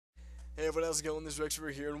Hey everyone, how's it going? This is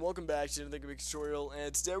rexfurry here, and welcome back to another big tutorial.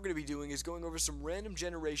 And today we're going to be doing is going over some random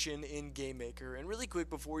generation in Game Maker. And really quick,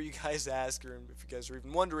 before you guys ask, or if you guys are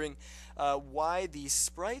even wondering, why the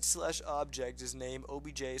sprite slash object is named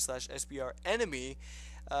obj slash sbr enemy.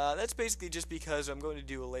 That's basically just because I'm going to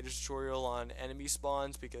do a later tutorial on enemy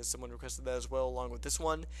spawns because someone requested that as well along with this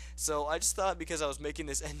one. So I just thought because I was making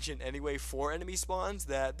this engine anyway for enemy spawns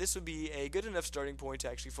that this would be a good enough starting point to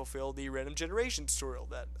actually fulfill the random generation tutorial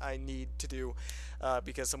that I need to do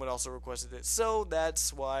because someone also requested it. So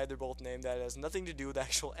that's why they're both named that. It has nothing to do with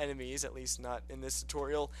actual enemies, at least not in this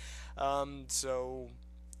tutorial. So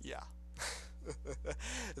yeah.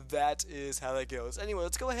 That is how that goes. Anyway,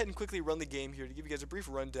 let's go ahead and quickly run the game here to give you guys a brief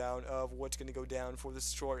rundown of what's going to go down for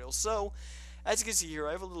this tutorial. So, as you can see here,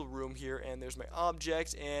 I have a little room here, and there's my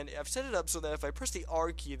object, and I've set it up so that if I press the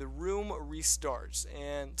R key, the room restarts.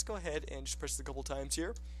 And let's go ahead and just press it a couple times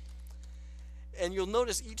here. And you'll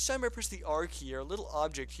notice each time I press the R key, our little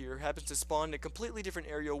object here happens to spawn in a completely different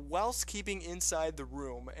area whilst keeping inside the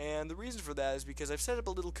room. And the reason for that is because I've set up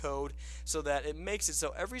a little code so that it makes it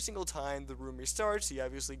so every single time the room restarts, he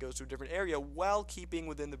obviously goes to a different area while keeping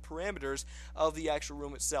within the parameters of the actual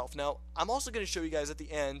room itself. Now, I'm also going to show you guys at the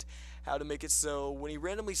end how to make it so when he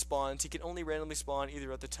randomly spawns, he can only randomly spawn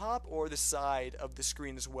either at the top or the side of the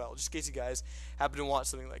screen as well, just in case you guys happen to want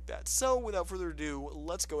something like that. So, without further ado,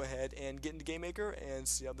 let's go ahead and get into Game Maker and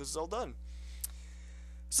see how this is all done.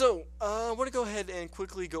 So, I want to go ahead and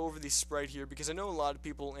quickly go over the sprite here because I know a lot of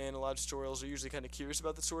people and a lot of tutorials are usually kind of curious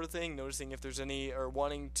about this sort of thing, noticing if there's any, or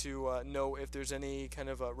wanting to know if there's any kind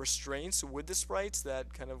of restraints with the sprites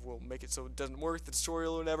that kind of will make it so it doesn't work, the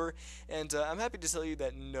tutorial or whatever. And I'm happy to tell you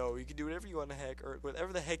that no, you can do whatever you want to heck, or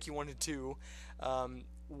whatever the heck you want to do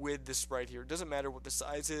with the sprite here. It doesn't matter what the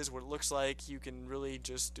size is, what it looks like, you can really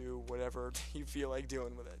just do whatever you feel like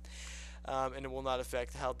doing with it. And it will not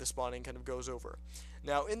affect how the spawning kind of goes over.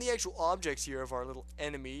 Now, in the actual objects here of our little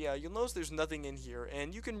enemy, you'll notice there's nothing in here,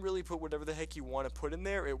 and you can really put whatever the heck you want to put in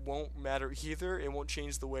there. It won't matter either. It won't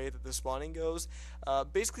change the way that the spawning goes.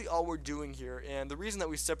 Basically, all we're doing here, and the reason that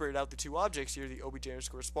we separated out the two objects here, the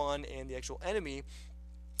obj_spawn and the actual enemy,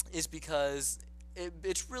 is because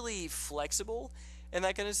it's really flexible and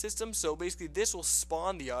that kind of system. So basically this will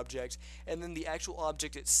spawn the object, and then the actual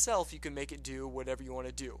object itself you can make it do whatever you want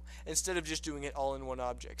to do instead of just doing it all in one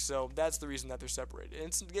object. So that's the reason that they're separated,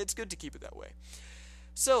 and it's good to keep it that way.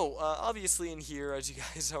 So, obviously in here, as you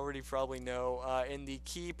guys already probably know, in the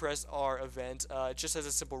key press R event, it just has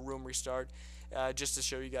a simple room restart, just to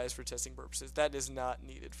show you guys for testing purposes. That is not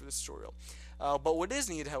needed for this tutorial. But what is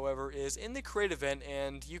needed, however, is in the create event,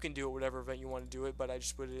 and you can do it whatever event you want to do it, but I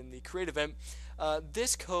just put it in the create event.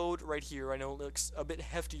 This code right here, I know it looks a bit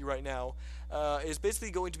hefty right now, is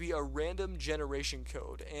basically going to be a random generation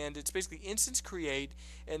code, and it's basically instance create,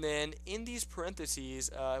 and then in these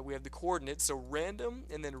parentheses, we have the coordinates, so random,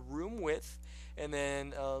 and then room width, and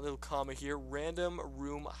then a little comma here, random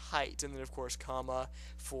room height, and then of course comma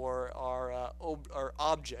for our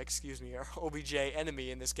object, excuse me, our obj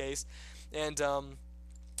enemy in this case, and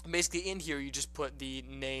basically in here you just put the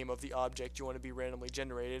name of the object you want to be randomly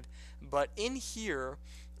generated, but in here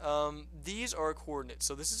these are coordinates.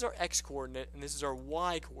 So this is our x coordinate and this is our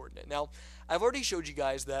y coordinate. Now I've already showed you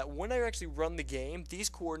guys that when I actually run the game, these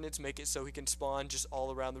coordinates make it so he can spawn just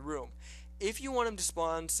all around the room. If you want him to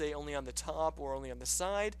spawn, say, only on the top or only on the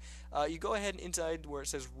side, you go ahead and inside where it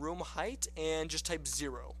says room height and just type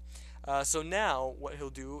 0. So now what he'll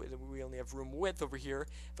do is we only have room width over here.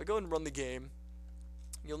 If I go and run the game,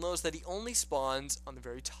 you'll notice that he only spawns on the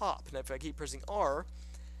very top. And if I keep pressing R,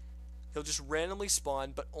 he'll just randomly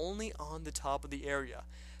spawn, but only on the top of the area.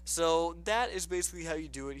 So that is basically how you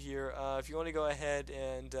do it here. If you want to go ahead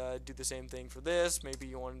and do the same thing for this, maybe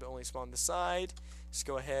you want him to only spawn on the side, just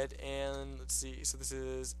go ahead and let's see. So this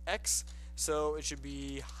is X, so it should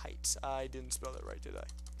be height. I didn't spell that right, did I?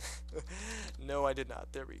 No, I did not.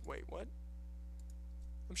 There we wait, what?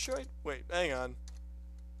 I'm sure wait, hang on.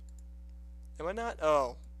 Am I not?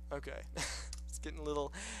 Oh, okay. It's getting a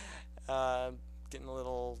little, I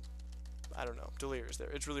don't know, delirious there.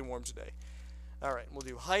 It's really warm today. Alright, we'll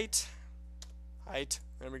do height,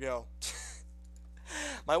 there we go.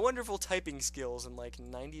 My wonderful typing skills in like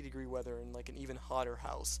 90-degree weather and like an even hotter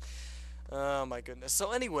house. Oh my goodness.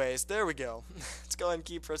 So anyways, there we go. Let's go ahead and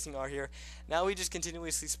keep pressing R here. Now he just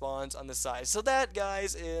continuously spawns on the side. So that,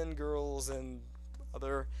 guys and girls and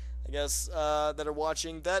other, I guess, that are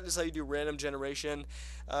watching, that is how you do random generation.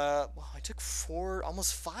 Wow, I took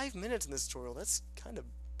almost 5 minutes in this tutorial. That's kind of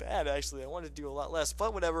bad, actually. I wanted to do a lot less,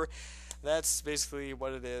 but whatever. that's basically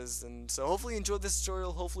what it is. And so hopefully you enjoyed this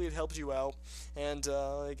tutorial. Hopefully it helped you out. And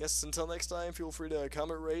I guess until next time, feel free to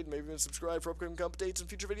comment, rate, maybe even subscribe for upcoming updates and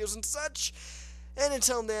future videos and such. And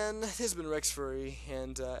until then, this has been rexfurry,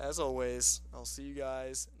 and as always, I'll see you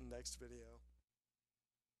guys next video.